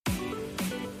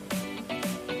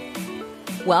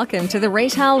Welcome to the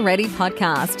Retail Ready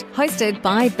podcast, hosted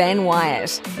by Ben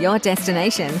Wyatt, your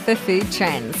destination for food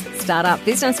trends, startup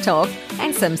business talk,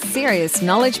 and some serious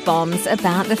knowledge bombs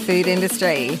about the food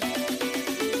industry.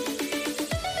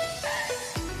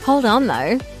 Hold on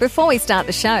though, before we start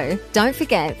the show, don't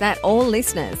forget that all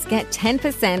listeners get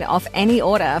 10% off any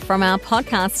order from our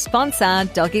podcast sponsor,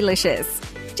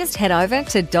 Doggylicious. Just head over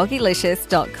to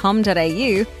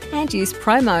doggylicious.com.au and use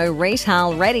promo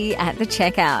Retail Ready at the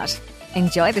checkout.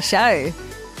 Enjoy the show.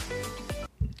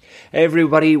 Hey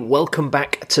everybody, welcome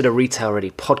back to the Retail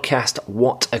Ready podcast.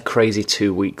 What a crazy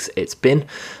 2 weeks it's been.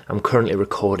 I'm currently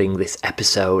recording this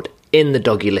episode in the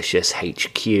Doggylicious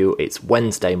HQ. It's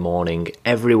Wednesday morning.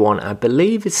 Everyone, I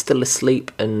believe, is still asleep,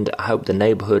 and I hope the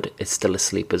neighbourhood is still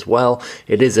asleep as well.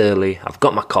 It is early. I've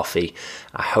got my coffee.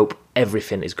 I hope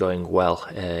everything is going well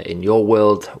in your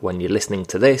world when you're listening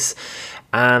to this.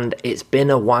 And it's been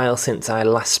a while since I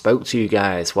last spoke to you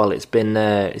guys. Well, it's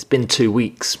been 2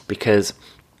 weeks because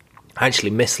I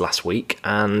actually missed last week,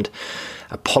 and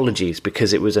apologies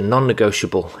because it was a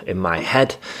non-negotiable in my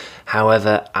head.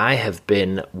 However, I have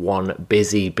been one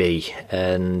busy bee,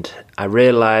 and I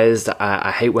realised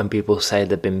I hate when people say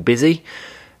they've been busy.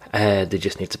 They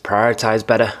just need to prioritise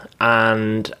better,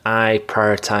 and I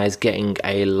prioritised getting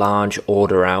a large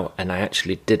order out, and I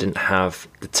actually didn't have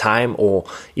the time or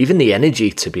even the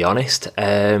energy, to be honest,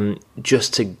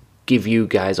 just to give you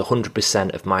guys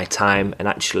 100% of my time and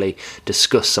actually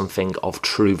discuss something of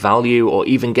true value, or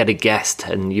even get a guest.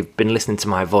 And you've been listening to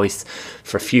my voice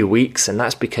for a few weeks, and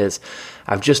that's because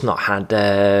I've just not had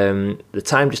the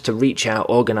time just to reach out,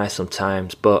 organise some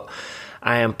times. But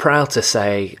I am proud to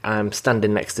say I'm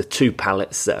standing next to 2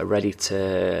 pallets that are ready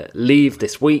to leave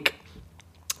this week.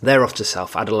 They're off to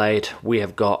South Adelaide. We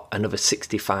have got another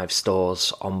 65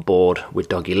 stores on board with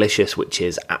Doggylicious, which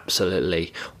is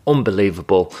absolutely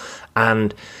unbelievable.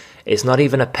 And it's not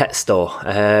even a pet store.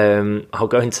 I'll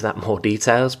go into that more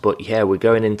details, but yeah, we're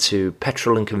going into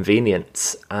petrol and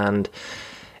convenience. And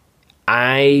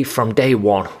I, from day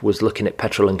one, was looking at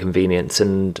petrol and convenience,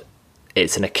 and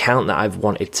it's an account that I've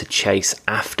wanted to chase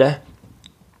after.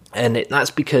 And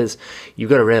that's because you've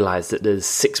got to realise that there's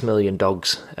 6 million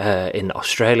dogs in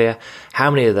Australia.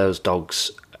 How many of those dogs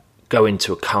go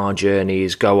into car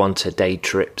journeys, go on to day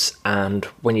trips? And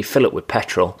when you fill it with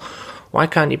petrol, why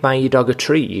can't you buy your dog a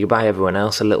treat? You buy everyone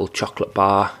else a little chocolate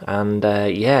bar. And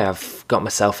yeah, I've got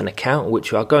myself an account,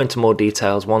 which I'll go into more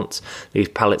details once these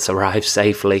pallets arrive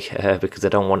safely, because I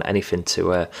don't want anything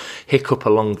to hiccup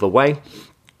along the way.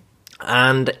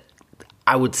 And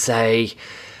I would say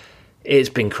it's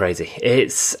been crazy.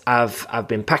 I've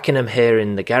been packing them here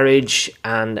in the garage,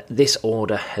 and this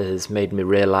order has made me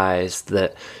realise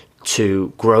that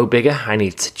to grow bigger, I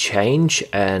need to change,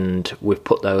 and we've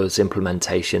put those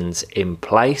implementations in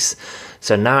place.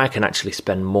 So now I can actually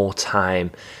spend more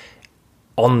time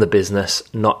on the business,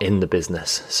 not in the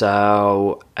business.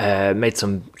 So made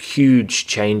some huge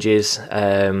changes,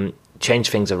 change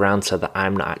things around so that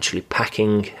I'm not actually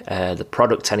packing the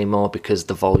product anymore, because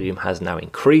the volume has now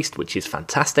increased, which is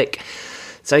fantastic.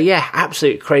 So yeah,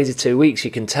 absolute crazy 2 weeks.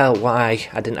 You can tell why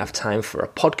I didn't have time for a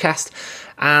podcast,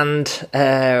 and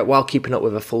while keeping up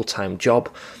with a full-time job.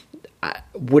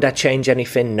 Would I change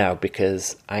anything? No,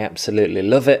 because I absolutely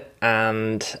love it.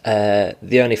 And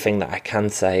the only thing that I can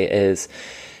say is,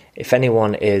 if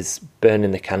anyone is burning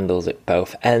the candles at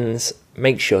both ends,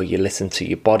 make sure you listen to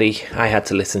your body. I had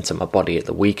to listen to my body at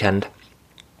the weekend,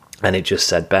 and it just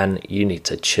said, Ben, you need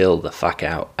to chill the fuck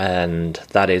out. And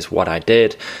that is what I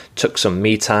did. Took some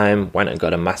me time, went and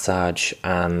got a massage,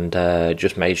 and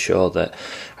just made sure that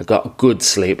I got good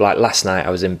sleep. Like last night, I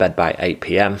was in bed by 8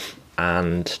 p.m,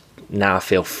 and now I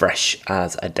feel fresh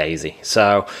as a daisy.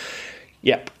 So,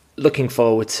 yep. Looking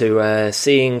forward to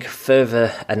seeing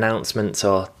further announcements,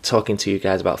 or talking to you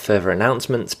guys about further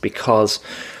announcements, because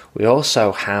we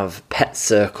also have Pet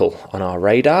Circle on our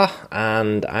radar,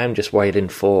 and I'm just waiting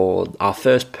for our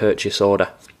first purchase order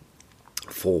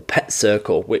for Pet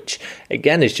Circle, which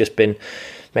again has just been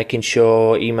making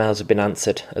sure emails have been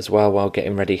answered as well while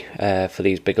getting ready for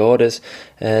these big orders.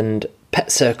 And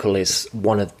Pet Circle is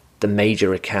one of the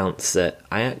major accounts that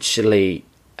I actually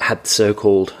had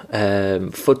circled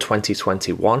for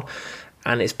 2021,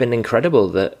 and it's been incredible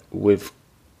that we've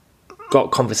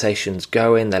got conversations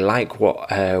going. They like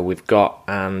what we've got,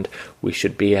 and we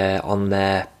should be on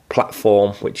their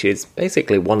platform, which is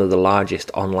basically one of the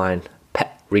largest online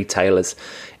pet retailers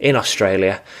in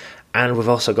Australia. And we've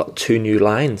also got 2 new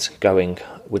lines going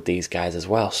with these guys as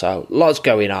well. So lots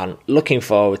going on. Looking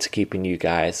forward to keeping you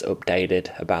guys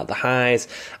updated about the highs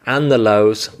and the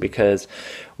lows, because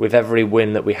with every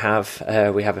win that we have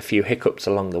a few hiccups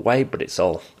along the way, but it's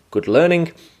all good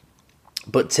learning.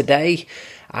 But today,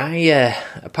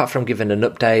 apart from giving an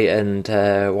update and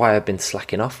why I've been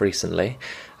slacking off recently,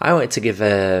 I wanted to give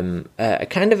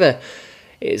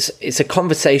it's a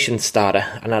conversation starter,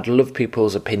 and I'd love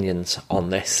people's opinions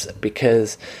on this,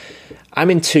 because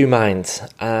I'm in two minds,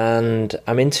 and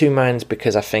I'm in two minds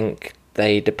because I think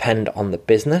they depend on the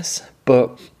business.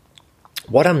 But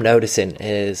what I'm noticing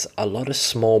is a lot of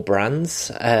small brands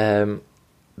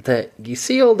that you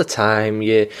see all the time,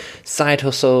 your side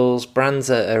hustles, brands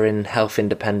that are in health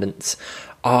independence,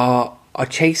 are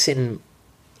chasing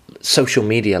social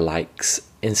media likes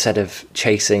instead of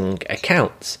chasing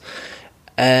accounts.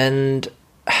 And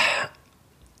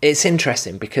it's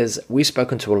interesting because we've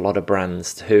spoken to a lot of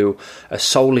brands who are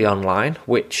solely online,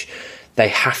 which they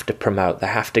have to promote, they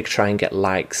have to try and get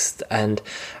likes. And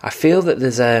I feel that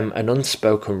there's an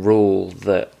unspoken rule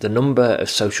that the number of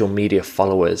social media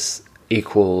followers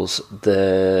equals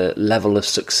the level of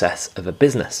success of a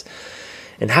business.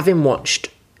 And having watched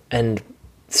and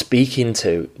speaking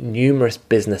to numerous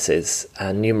businesses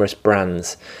and numerous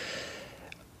brands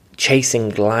chasing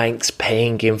likes,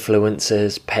 paying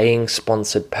influencers, paying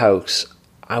sponsored posts,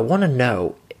 I want to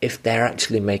know if they're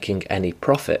actually making any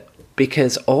profit,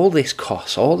 because all this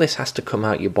costs, all this has to come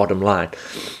out your bottom line.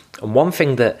 And one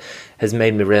thing that has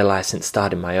made me realise since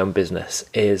starting my own business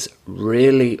is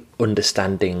really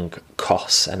understanding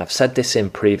costs. And I've said this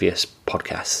in previous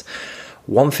podcasts.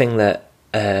 One thing that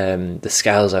the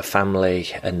Scalzo family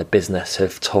and the business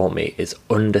have taught me is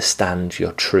understand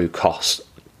your true costs.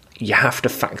 You have to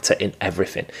factor in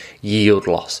everything: yield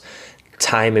loss,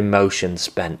 time in motion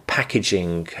spent,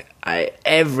 packaging,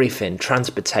 everything,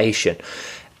 transportation.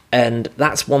 And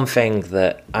that's one thing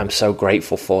that I'm so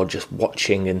grateful for, just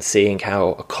watching and seeing how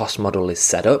a cost model is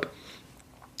set up.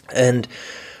 And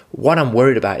what I'm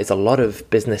worried about is a lot of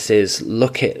businesses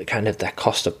look at kind of their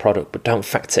cost of product but don't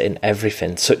factor in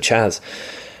everything, such as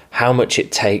how much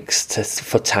it takes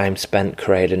for time spent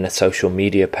creating a social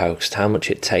media post, how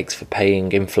much it takes for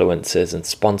paying influencers and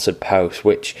sponsored posts,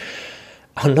 which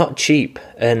are not cheap.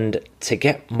 And to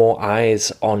get more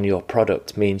eyes on your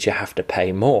product means you have to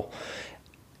pay more.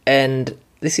 And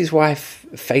this is why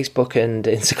Facebook and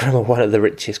Instagram are one of the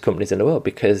richest companies in the world,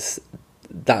 because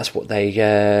that's what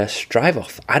they strive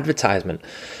off, advertisement.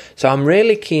 So I'm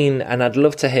really keen, and I'd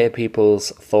love to hear people's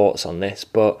thoughts on this.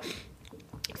 But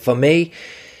for me,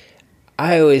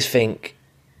 I always think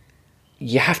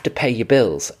you have to pay your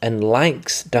bills, and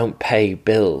likes don't pay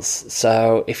bills.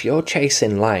 So if you're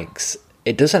chasing likes,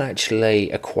 it doesn't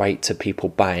actually equate to people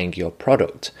buying your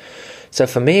product. So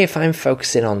for me, if I'm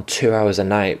focusing on 2 hours a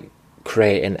night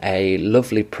creating a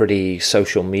lovely, pretty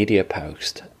social media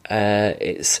post,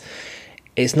 it's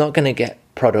not going to get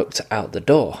product out the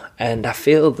door. And I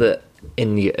feel that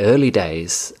in the early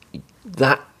days,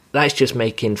 that's just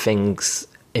making things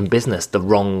in business the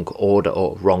wrong order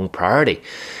or wrong priority.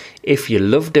 If you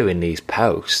love doing these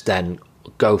posts, then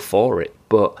go for it.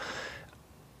 But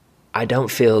I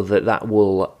don't feel that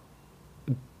will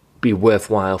be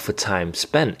worthwhile for time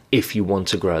spent if you want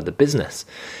to grow the business.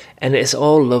 And it's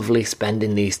all lovely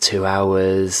spending these 2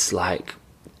 hours, like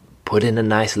putting a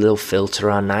nice little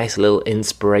filter on, nice little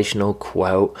inspirational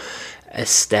quote,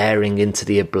 staring into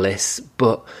the abyss.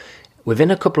 But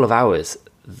within a couple of hours,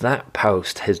 that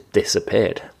post has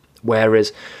disappeared.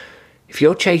 Whereas if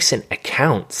you're chasing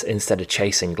accounts instead of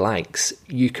chasing likes,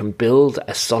 you can build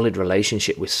a solid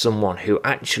relationship with someone who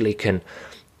actually can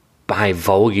buy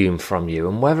volume from you.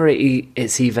 And whether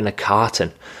it's even a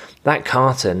carton, that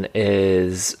carton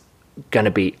is going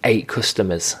to be 8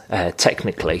 customers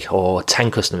technically, or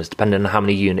 10 customers, depending on how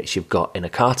many units you've got in a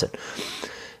carton.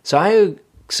 So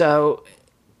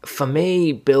for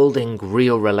me, building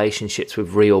real relationships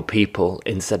with real people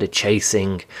instead of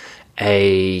chasing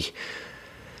a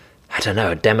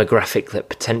demographic that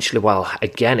potentially, well,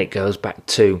 again, it goes back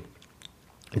to,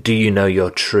 do you know your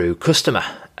true customer?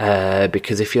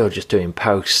 Because if you're just doing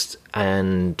posts,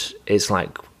 and it's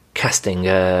like casting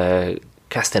a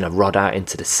rod out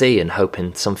into the sea and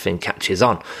hoping something catches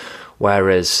on,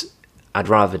 whereas I'd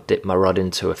rather dip my rod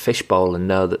into a fishbowl and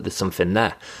know that there's something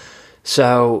there.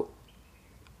 So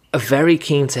I'm very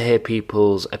keen to hear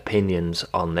people's opinions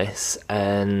on this,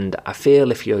 and I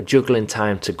feel if you're juggling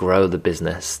time to grow the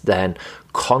business, then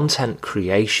content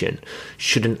creation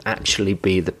shouldn't actually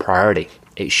be the priority.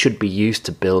 It should be used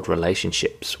to build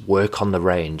relationships, work on the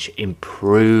range,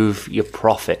 improve your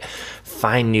profit,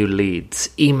 find new leads,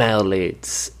 email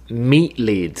leads, meet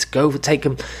leads, go take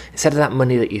them, instead of that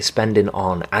money that you're spending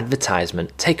on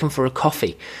advertisement, take them for a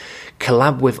coffee,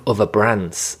 collab with other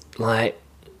brands. Like,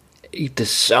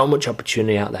 there's so much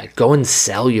opportunity out there. Go and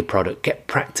sell your product. Get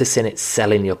practicing at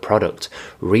selling your product.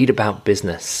 Read about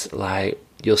business. Like,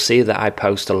 you'll see that I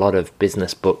post a lot of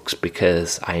business books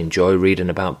because I enjoy reading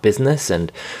about business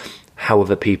and how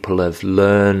other people have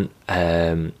learned,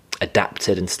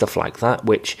 adapted and stuff like that,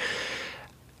 which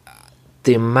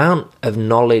the amount of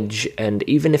knowledge, and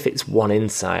even if it's one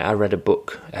insight, I read a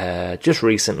book just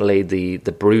recently, the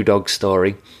Brewdog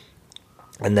story,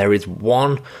 and there is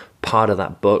one part of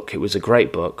that book, it was a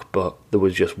great book, but there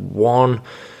was just one,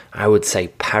 I would say,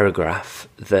 paragraph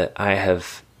that I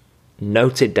have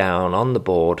noted down on the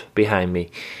board behind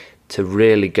me to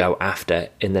really go after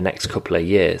in the next couple of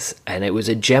years. And it was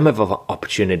a gem of an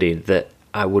opportunity that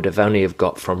I would have only have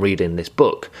got from reading this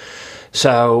book.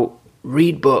 So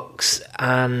read books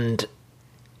and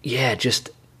just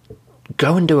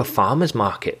go and do a farmer's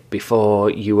market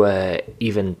before you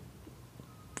even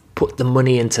put the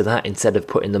money into that, instead of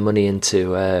putting the money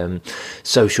into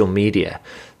social media,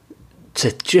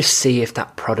 to just see if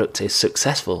that product is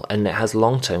successful and it has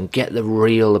long term. Get the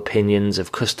real opinions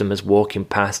of customers walking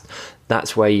past.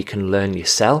 That's where you can learn your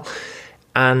sell.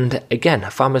 And again,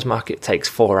 a farmer's market takes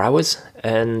 4 hours,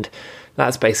 and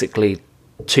that's basically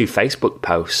 2 Facebook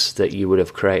posts that you would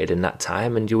have created in that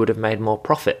time, and you would have made more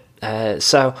profit.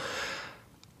 So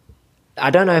I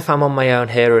don't know if I'm on my own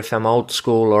here, or if I'm old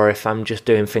school, or if I'm just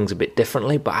doing things a bit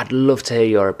differently, but I'd love to hear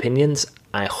your opinions.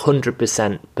 I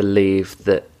 100% believe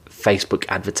that Facebook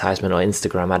advertisement or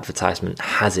Instagram advertisement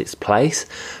has its place,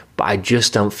 but I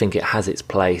just don't think it has its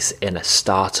place in a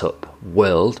startup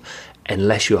world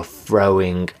unless you're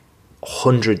throwing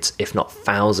hundreds, if not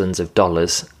thousands of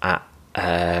dollars at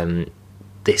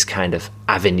this kind of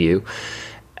avenue,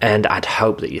 and I'd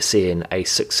hope that you're seeing a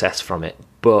success from it.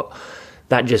 But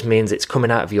that just means it's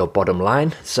coming out of your bottom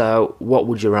line. So what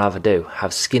would you rather do?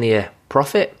 Have skinnier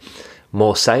profit,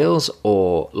 more sales,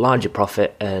 or larger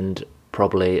profit and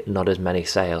probably not as many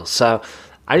sales? So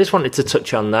I just wanted to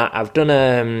touch on that. I've done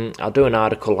I'll do an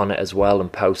article on it as well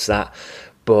and post that.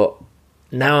 But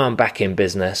now I'm back in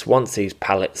business. Once these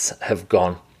pallets have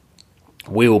gone,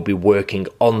 we will be working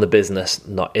on the business,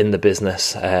 not in the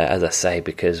business, as I say,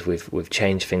 because we've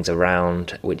changed things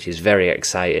around, which is very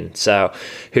exciting. So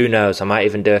who knows? I might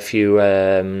even do a few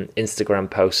Instagram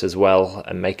posts as well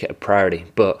and make it a priority.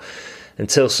 But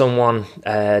until someone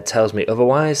tells me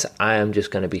otherwise, I am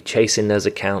just going to be chasing those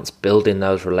accounts, building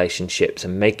those relationships,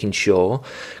 and making sure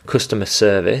customer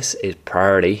service is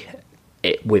priority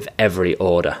with every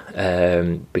order,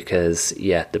 because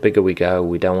the bigger we go,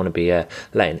 we don't want to be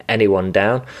letting anyone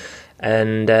down,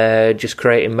 and just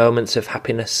creating moments of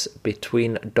happiness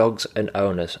between dogs and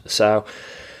owners. So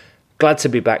glad to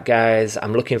be back, guys.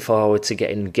 I'm looking forward to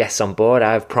getting guests on board.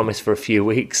 I've promised for a few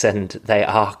weeks, and they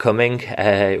are coming.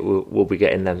 We'll be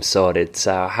getting them sorted.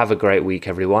 So have a great week,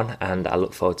 everyone, and I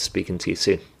look forward to speaking to you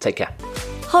soon. Take care.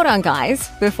 Hold on, guys.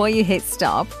 Before you hit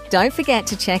stop, don't forget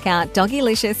to check out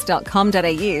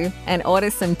doggylicious.com.au and order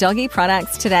some doggy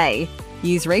products today.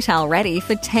 Use Retail Ready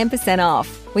for 10%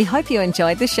 off. We hope you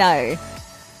enjoyed the show.